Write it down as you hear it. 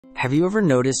Have you ever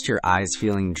noticed your eyes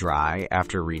feeling dry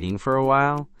after reading for a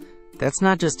while? That's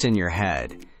not just in your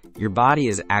head. Your body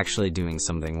is actually doing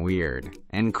something weird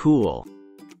and cool.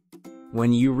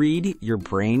 When you read, your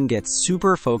brain gets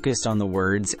super focused on the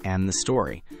words and the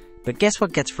story. But guess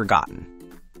what gets forgotten?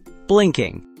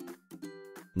 Blinking.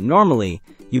 Normally,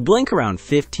 you blink around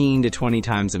 15 to 20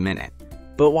 times a minute.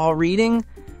 But while reading,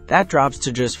 that drops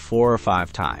to just 4 or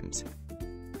 5 times.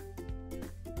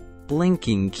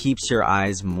 Blinking keeps your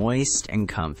eyes moist and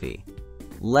comfy.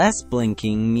 Less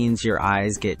blinking means your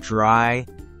eyes get dry,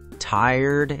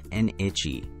 tired, and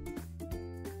itchy.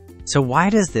 So why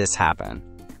does this happen?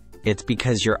 It's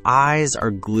because your eyes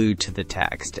are glued to the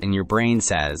text and your brain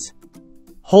says,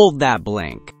 "Hold that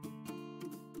blink."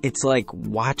 It's like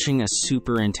watching a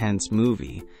super intense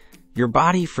movie. Your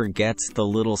body forgets the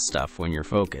little stuff when you're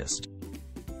focused.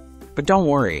 But don't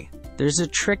worry, there's a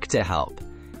trick to help.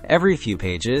 Every few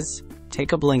pages,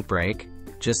 take a blink break,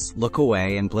 just look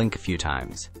away and blink a few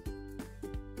times.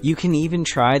 You can even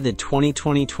try the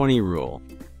 20-20-20 rule.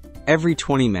 Every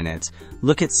 20 minutes,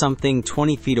 look at something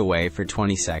 20 feet away for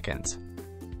 20 seconds.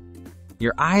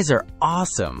 Your eyes are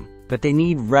awesome, but they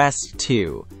need rest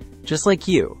too, just like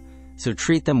you. So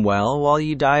treat them well while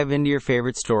you dive into your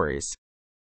favorite stories.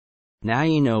 Now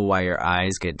you know why your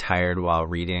eyes get tired while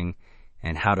reading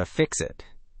and how to fix it.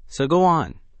 So go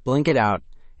on, blink it out,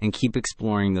 and keep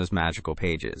exploring those magical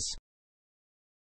pages.